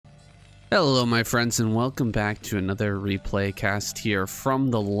Hello my friends, and welcome back to another replay cast here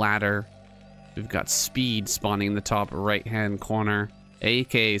from the ladder. We've got Speed spawning in the top right hand corner,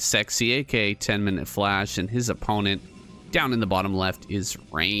 AK Sexy, AK 10-minute Flash, and his opponent down in the bottom left is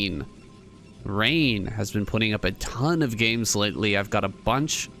Rain. Rain has been putting up a ton of games lately. I've got a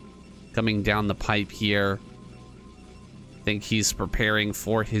bunch coming down the pipe here. I think he's preparing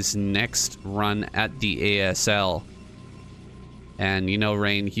for his next run at the ASL. And you know,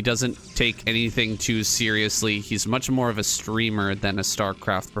 Rain, he doesn't take anything too seriously. He's much more of a streamer than a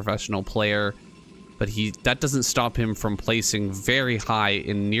Starcraft professional player. But that doesn't stop him from placing very high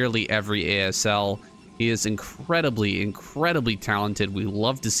in nearly every ASL. He is incredibly talented. We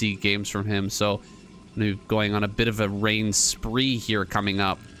love to see games from him. So I'm going on a bit of a Rain spree here coming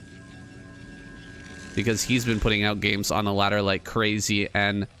up, because he's been putting out games on the ladder like crazy.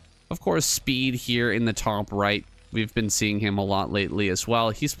 And of course, Speed here in the top right. We've been seeing him a lot lately as well.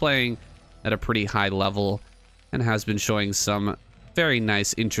 He's playing at a pretty high level and has been showing some very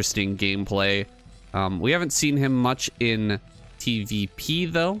nice, interesting gameplay. We haven't seen him much in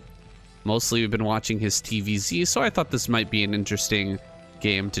TVP though. Mostly we've been watching his TVZ, so I thought this might be an interesting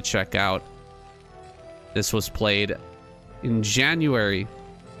game to check out. This was played in January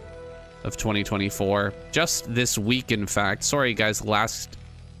of 2024, just this week in fact. Sorry guys, last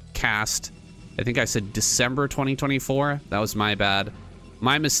cast, I think I said December 2024. That was my bad.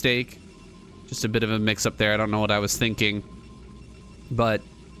 My mistake. Just a bit of a mix-up there. I don't know what I was thinking. But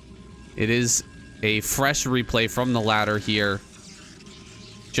it is a fresh replay from the ladder here.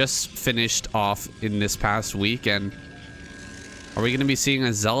 Just finished off in this past week. And are we going to be seeing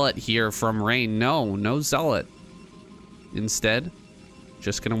a Zealot here from Rain? No, no Zealot. Instead,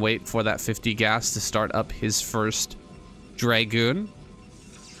 just going to wait for that 50 gas to start up his first Dragoon.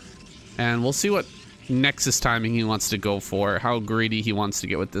 And we'll see what Nexus timing he wants to go for, how greedy he wants to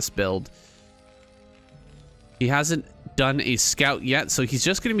get with this build. He hasn't done a scout yet, so he's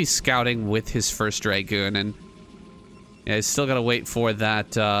just going to be scouting with his first Dragoon. And yeah, he's still got to wait for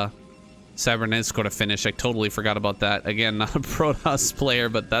that Cybernetico to finish. I totally forgot about that. Again, not a Protoss player,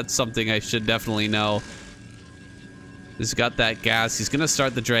 but that's something I should definitely know. He's got that gas. He's going to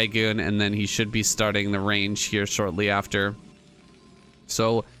start the Dragoon, and then he should be starting the range here shortly after.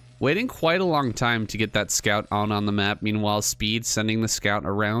 So waiting quite a long time to get that scout on the map. Meanwhile, Speed sending the scout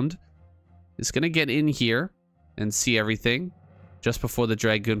around is going to get in here and see everything just before the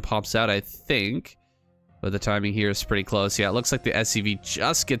Dragoon pops out, I think. But the timing here is pretty close. Yeah, it looks like the SCV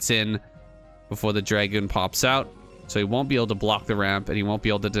just gets in before the Dragoon pops out. So he won't be able to block the ramp, and he won't be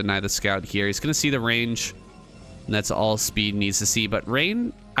able to deny the scout here. He's going to see the range, and that's all Speed needs to see. But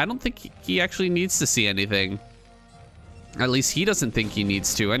Rain, I don't think he actually needs to see anything. At least he doesn't think he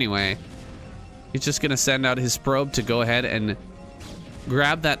needs to anyway. He's just going to send out his probe to go ahead and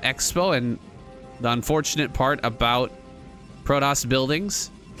grab that expo. And the unfortunate part about Protoss buildings,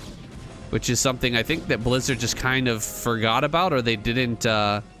 which is something I think that Blizzard just kind of forgot about, or they didn't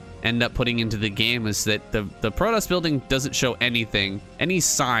end up putting into the game, is that the Protoss building doesn't show anything, any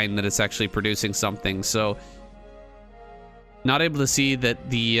sign that it's actually producing something. So not able to see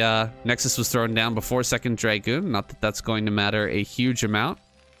that the Nexus was thrown down before second Dragoon. Not that that's going to matter a huge amount.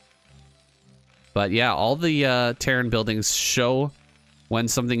 But yeah, all the Terran buildings show when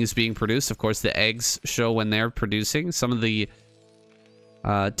something is being produced. Of course, the eggs show when they're producing. Some of the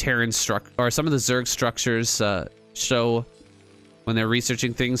Terran some of the Zerg structures show when they're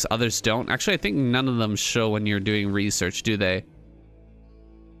researching things. Others don't. Actually, I think none of them show when you're doing research, do they?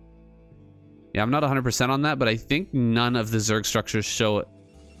 Yeah, I'm not 100% on that, but I think none of the Zerg structures show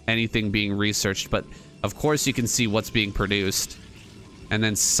anything being researched. But of course, you can see what's being produced. And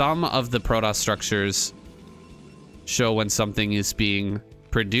then some of the Protoss structures show when something is being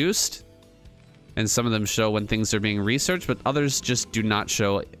produced. And some of them show when things are being researched, but others just do not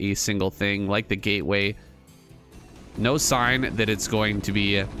show a single thing, like the gateway. No sign that it's going to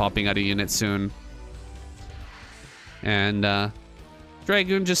be popping out a unit soon. And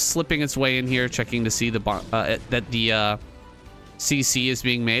Dragoon just slipping its way in here, checking to see that the CC is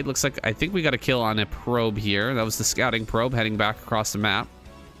being made. Looks like, I think we got a kill on a probe here. That was the scouting probe heading back across the map.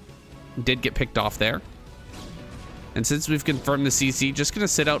 Did get picked off there. And since we've confirmed the CC, just going to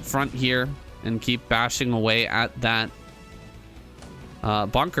sit out front here and keep bashing away at that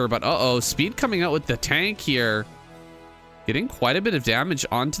bunker. But uh-oh, Speed coming out with the tank here. Getting quite a bit of damage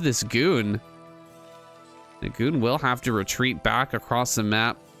onto this goon. The goon will have to retreat back across the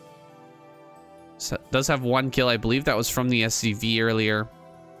map. So, does have one kill. I believe that was from the SCV earlier.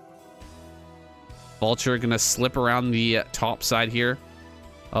 Vulture gonna slip around the top side here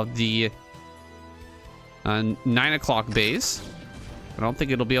of the 9 o'clock base. I don't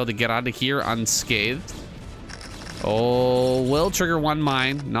think it'll be able to get out of here unscathed. Oh, will trigger one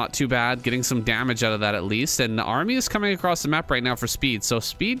mine. Not too bad. Getting some damage out of that at least. And the army is coming across the map right now for Speed. So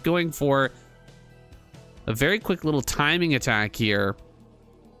Speed going for a very quick little timing attack here.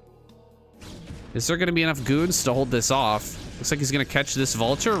 Is there going to be enough goons to hold this off? Looks like he's going to catch this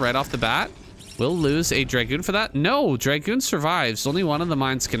vulture right off the bat. We'll lose a Dragoon for that. No, Dragoon survives. Only one of the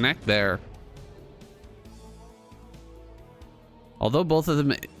mines connect there. Although both of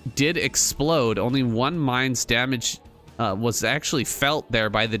them did explode, only one mine's damage was actually felt there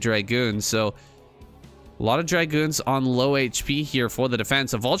by the Dragoons. So a lot of Dragoons on low HP here for the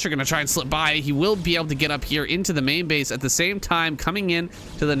defense. A Vulture going to try and slip by. He will be able to get up here into the main base. At the same time, coming in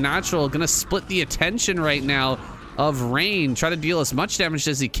to the natural, going to split the attention right now of Rain. Try to deal as much damage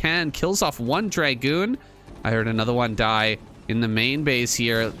as he can. Kills off one Dragoon. I heard another one die in the main base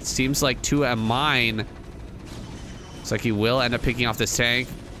here. It seems like to a mine. Looks like he will end up picking off this tank.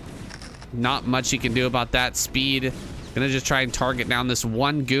 Not much he can do about that. Speed gonna just try and target down this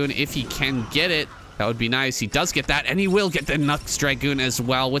one goon if he can get it. That would be nice. He does get that, and he will get the next Dragoon as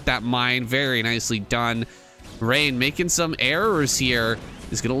well with that mine. Very nicely done. Rain making some errors here.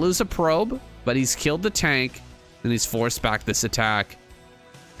 He's gonna lose a probe, but he's killed the tank, and he's forced back this attack.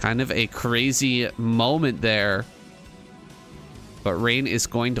 Kind of a crazy moment there. But Rain is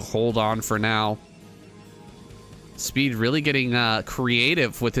going to hold on for now. Speed really getting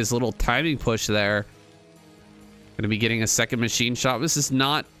creative with his little timing push there. Going to be getting a second machine shot. This is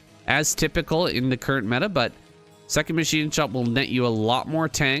not as typical in the current meta, but second machine shot will net you a lot more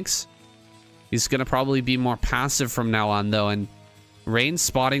tanks. He's going to probably be more passive from now on, though. And Rain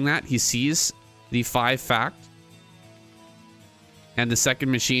spotting that. He sees the 5 fact. And the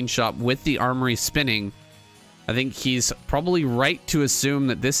second machine shot with the armory spinning. I think he's probably right to assume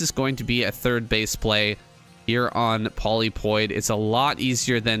that this is going to be a third base play here on Polypoid. It's a lot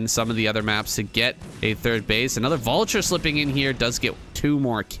easier than some of the other maps to get a third base. Another Vulture slipping in here does get 2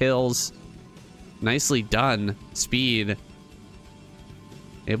 more kills. Nicely done, Speed.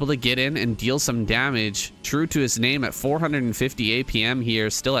 Able to get in and deal some damage. True to his name at 450 APM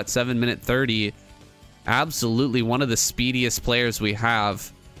here, still at 7 30. Absolutely one of the speediest players we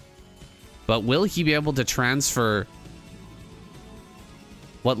have. But will he be able to transfer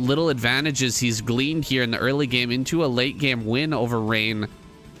what little advantages he's gleaned here in the early game into a late game win over Rain?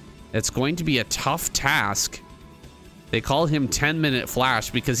 It's going to be a tough task. They call him 10-minute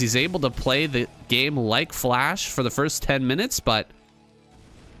Flash because he's able to play the game like Flash for the first 10 minutes, but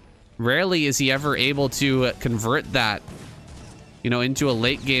rarely is he ever able to convert that, you know, into a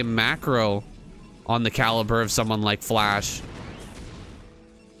late game macro on the caliber of someone like Flash.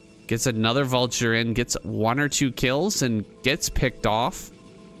 Gets another Vulture in, gets 1 or 2 kills, and gets picked off.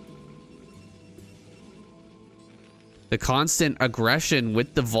 The constant aggression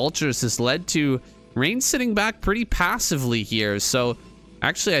with the Vultures has led to Rain sitting back pretty passively here. So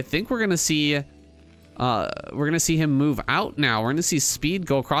actually, I think we're gonna see him move out now. We're gonna see Speed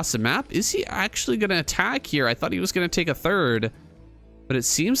go across the map. Is he actually gonna attack here? I thought he was gonna take a third, but it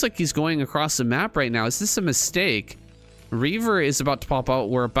seems like he's going across the map right now. Is this a mistake? Reaver is about to pop out.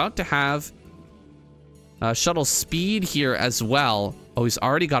 We're about to have Shuttle Speed here as well. Oh, he's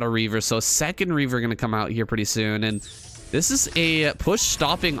already got a Reaver, so a second Reaver gonna come out here pretty soon. And this is a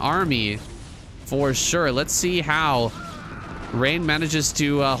push-stopping army for sure. Let's see how Rain manages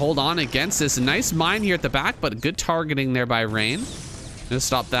to hold on against this. A nice mine here at the back, but good targeting there by Rain. Gonna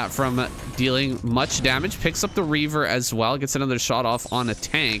stop that from dealing much damage. Picks up the Reaver as well. Gets another shot off on a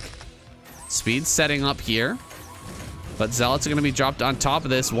tank. Speed setting up here. But Zealots are going to be dropped on top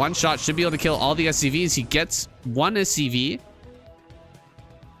of this. One shot should be able to kill all the SCVs. He gets 1 SCV.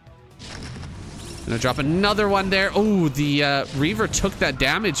 Gonna drop another one there. Oh, the Reaver took that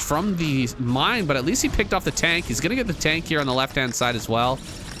damage from the mine, but at least he picked off the tank. He's gonna get the tank here on the left-hand side as well.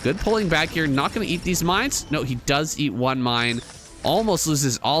 Good pulling back here. Not gonna eat these mines. No, he does eat 1 mine. Almost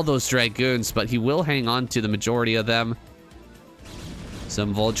loses all those Dragoons, but he will hang on to the majority of them.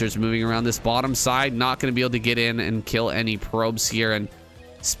 Some Vultures moving around this bottom side. Not gonna be able to get in and kill any probes here. And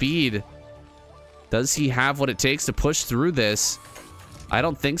Speed, does he have what it takes to push through this? I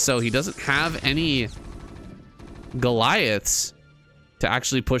don't think so. He doesn't have any Goliaths to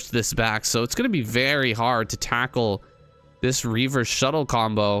actually push this back. So it's going to be very hard to tackle this Reaver shuttle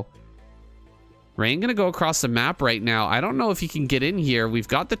combo. Rain going to go across the map right now. I don't know if he can get in here. We've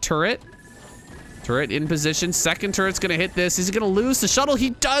got the turret. Turret in position. Second turret's going to hit this. Is he going to lose the shuttle?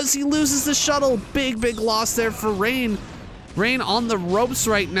 He does. He loses the shuttle. Big loss there for Rain. Rain on the ropes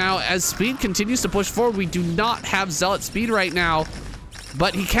right now as Speed continues to push forward. We do not have Zealot Speed right now.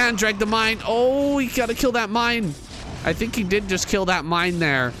 But he can drag the mine. Oh, he got to kill that mine. I think he did just kill that mine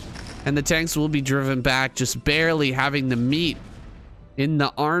there. And the tanks will be driven back, just barely having the meat in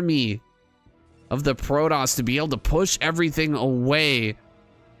the army of the Protoss to be able to push everything away.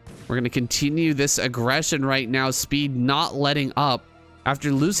 We're going to continue this aggression right now. Speed not letting up.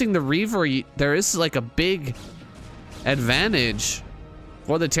 After losing the Reaver, there is like a big advantage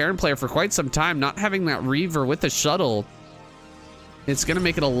for the Terran player for quite some time. Not having that Reaver with the shuttle, it's going to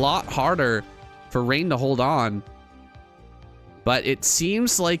make it a lot harder for Rain to hold on. But it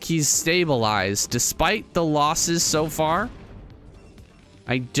seems like he's stabilized despite the losses so far.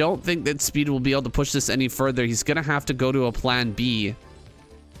 I don't think that Speed will be able to push this any further. He's going to have to go to a plan B.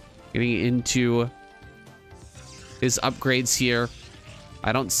 Getting into his upgrades here.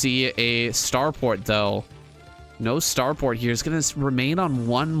 I don't see a starport though. No starport here. He's going to remain on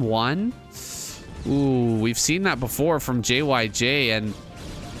 1-1. Ooh, we've seen that before from JYJ, and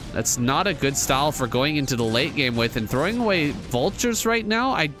that's not a good style for going into the late game with. And throwing away vultures right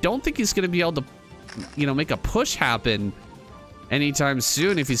now, I don't think he's going to be able to, you know, make a push happen anytime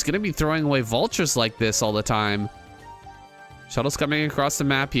soon if he's going to be throwing away vultures like this all the time. Shuttle's coming across the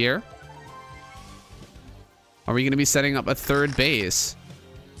map here. Are we going to be setting up a third base?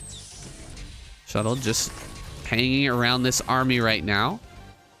 Shuttle just hanging around this army right now.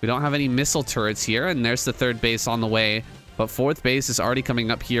 We don't have any missile turrets here, and there's the third base on the way. But fourth base is already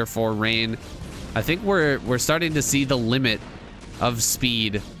coming up here for Rain. I think we're starting to see the limit of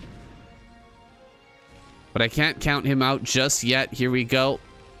Speed. But I can't count him out just yet. Here we go.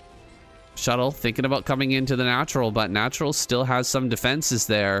 Shuttle thinking about coming into the natural, but natural still has some defenses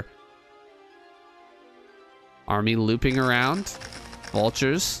there. Army looping around.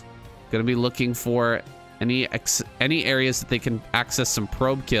 Vultures gonna be looking for any areas that they can access some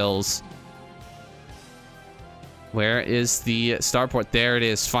probe kills. Where is the starport? There it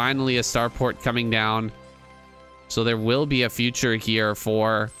is. Finally a starport coming down. So there will be a future here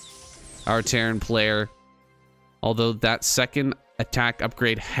for our Terran player. Although that second attack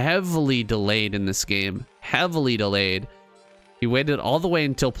upgrade heavily delayed in this game. Heavily delayed. He waited all the way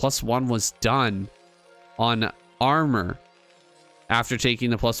until +1 was done on armor after taking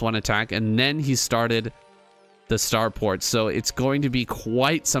the +1 attack, and then he started the starport. So it's going to be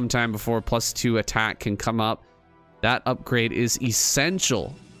quite some time before +2 attack can come up. That upgrade is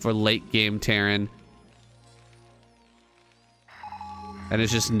essential for late game Terran. And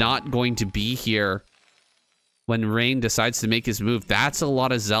it's just not going to be here when Rain decides to make his move. That's a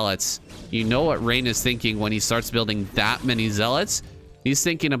lot of zealots. You know what Rain is thinking when he starts building that many zealots. He's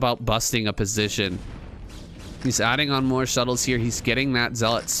thinking about busting a position. He's adding on more shuttles here. He's getting that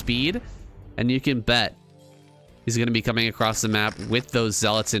zealot speed. And you can bet he's going to be coming across the map with those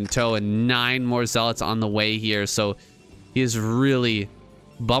zealots in tow, and 9 more zealots on the way here. So he is really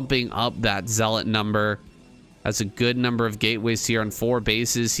bumping up that zealot number. Has a good number of gateways here on 4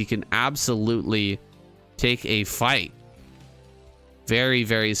 bases. He can absolutely take a fight. Very,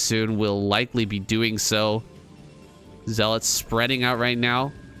 very soon will likely be doing so. Zealots spreading out right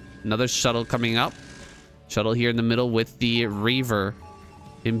now. Another shuttle coming up. Shuttle here in the middle with the Reaver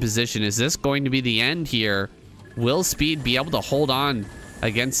in position. Is this going to be the end here? Will Speed be able to hold on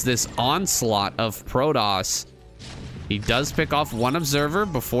against this onslaught of Protoss? He does pick off 1 observer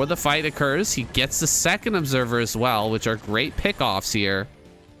before the fight occurs. He gets the 2nd observer as well, which are great pickoffs here.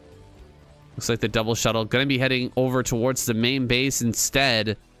 Looks like the double shuttle going to be heading over towards the main base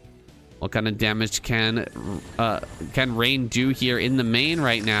instead. What kind of damage can Rain do here in the main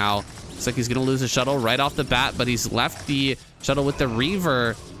right now? Looks like he's going to lose a shuttle right off the bat, but he's left the shuttle with the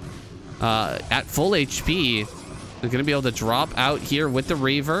Reaver at full HP. They're going to be able to drop out here with the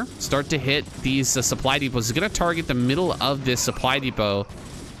Reaver, start to hit these supply depots. He's going to target the middle of this supply depot.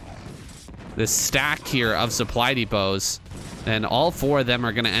 This stack here of supply depots. And all 4 of them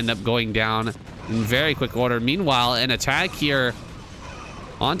are going to end up going down in very quick order. Meanwhile, an attack here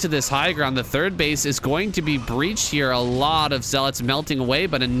onto this high ground. The 3rd base is going to be breached here. A lot of zealots melting away,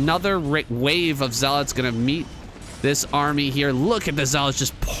 but another wave of zealots going to meet this army here. Look at the zealots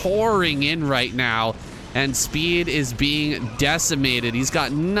just pouring in right now. And Speed is being decimated. He's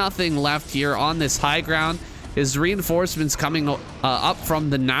got nothing left here on this high ground. His reinforcements coming up from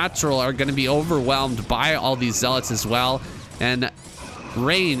the natural are going to be overwhelmed by all these zealots as well. And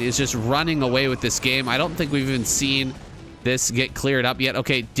Rain is just running away with this game. I don't think we've even seen this get cleared up yet.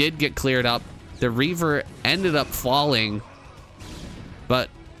 Okay, it did get cleared up. The Reaver ended up falling, but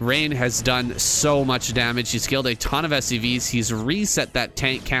Rain has done so much damage. He's killed a ton of SCVs. He's reset that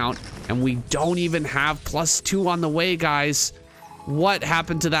tank count, and we don't even have +2 on the way, guys. What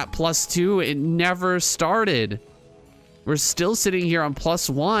happened to that +2? It never started. We're still sitting here on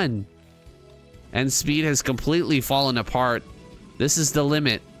 +1. and Speed has completely fallen apart. This is the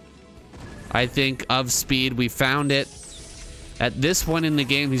limit, I think, of Speed. We found it. At this point in the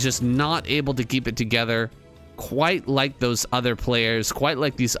game, he's just not able to keep it together, quite like those other players, quite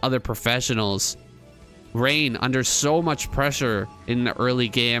like these other professionals. Rain, under so much pressure in the early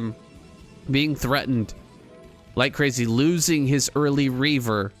game, being threatened like crazy, losing his early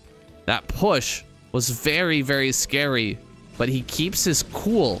Reaver. That push was very, very scary, but he keeps his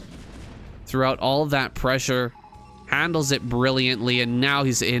cool throughout all of that pressure, handles it brilliantly, and now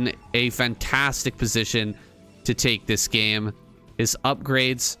he's in a fantastic position to take this game. His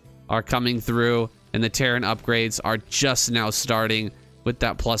upgrades are coming through, and the Terran upgrades are just now starting with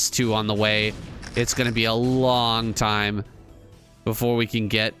that +2 on the way. It's going to be a long time before we can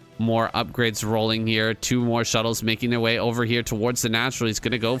get more upgrades rolling here. 2 more shuttles making their way over here towards the natural. He's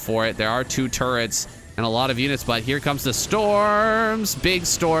going to go for it. There are 2 turrets and a lot of units, but here comes the storms. Big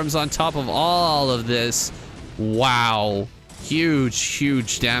storms on top of all of this. Wow.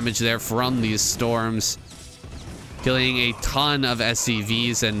 Huge damage there from these storms. Killing a ton of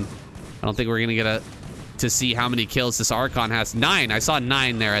SCVs, and I don't think we're going to to see how many kills this Archon has. 9. I saw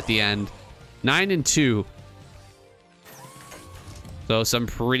 9 there at the end. 9 and 2. So some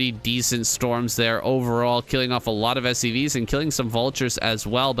pretty decent storms there overall, killing off a lot of SCVs and killing some vultures as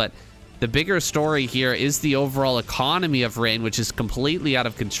well. But the bigger story here is the overall economy of Rain, which is completely out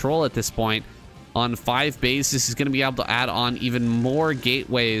of control at this point. On 5 bases, he's going to be able to add on even more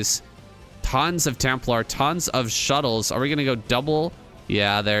gateways. Tons of Templar, tons of shuttles. Are we going to go double?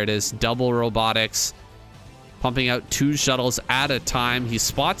 Yeah, there it is. Double robotics. Pumping out 2 shuttles at a time. He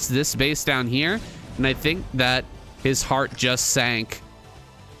spots this base down here, and I think that his heart just sank.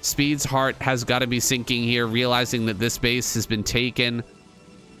 Speed's heart has got to be sinking here, realizing that this base has been taken,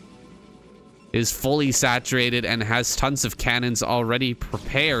 is fully saturated, and has tons of cannons already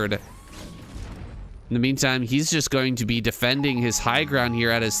prepared. In the meantime, he's just going to be defending his high ground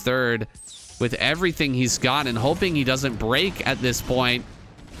here at his 3rd with everything he's got and hoping he doesn't break at this point.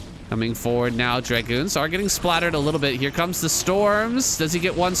 Coming forward now, Dragoons are getting splattered a little bit. Here comes the storms. Does he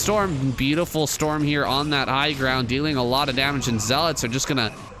get 1 storm? Beautiful storm here on that high ground, dealing a lot of damage, and Zealots are just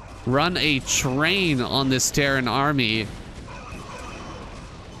gonna run a train on this Terran army.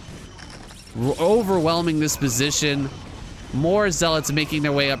 Overwhelming this position. More Zealots making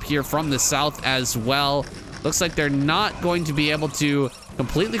their way up here from the south as well. Looks like they're not going to be able to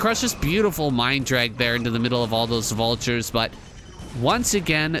completely crush this. Beautiful mine drag there into the middle of all those vultures, but once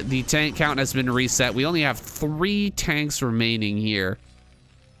again, the tank count has been reset. We only have 3 tanks remaining here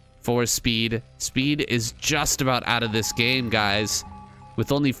for Speed. Speed is just about out of this game, guys,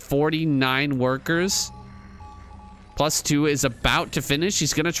 with only 49 workers. +2 is about to finish.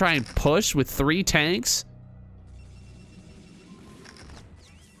 He's going to try and push with 3 tanks.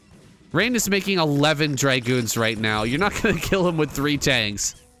 Rain is making 11 Dragoons right now. You're not going to kill him with 3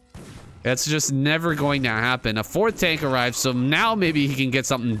 tanks. That's just never going to happen. A 4th tank arrives, so now maybe he can get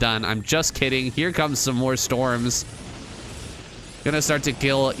something done. I'm just kidding. Here comes some more storms. Gonna start to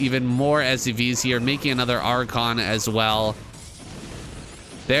kill even more SCVs here, making another Archon as well.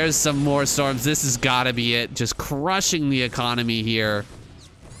 There's some more storms. This has got to be it. Just crushing the economy here.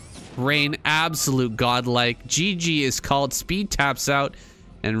 Rain, absolute godlike. GG is called. Speed taps out,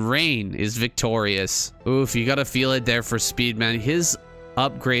 and Rain is victorious. Oof, you gotta feel it there for Speed, man. His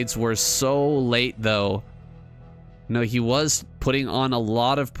upgrades were so late, though. No, he was putting on a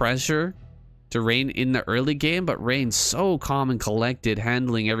lot of pressure to Rain in the early game, but Rain's so calm and collected,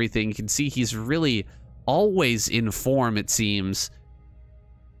 handling everything. You can see he's really always in form, it seems.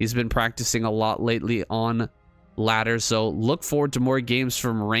 He's been practicing a lot lately on ladder, so look forward to more games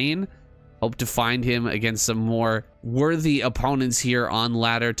from Rain. Hope to find him against some more worthy opponents here on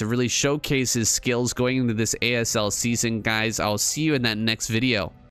ladder to really showcase his skills going into this ASL season, guys. I'll see you in that next video.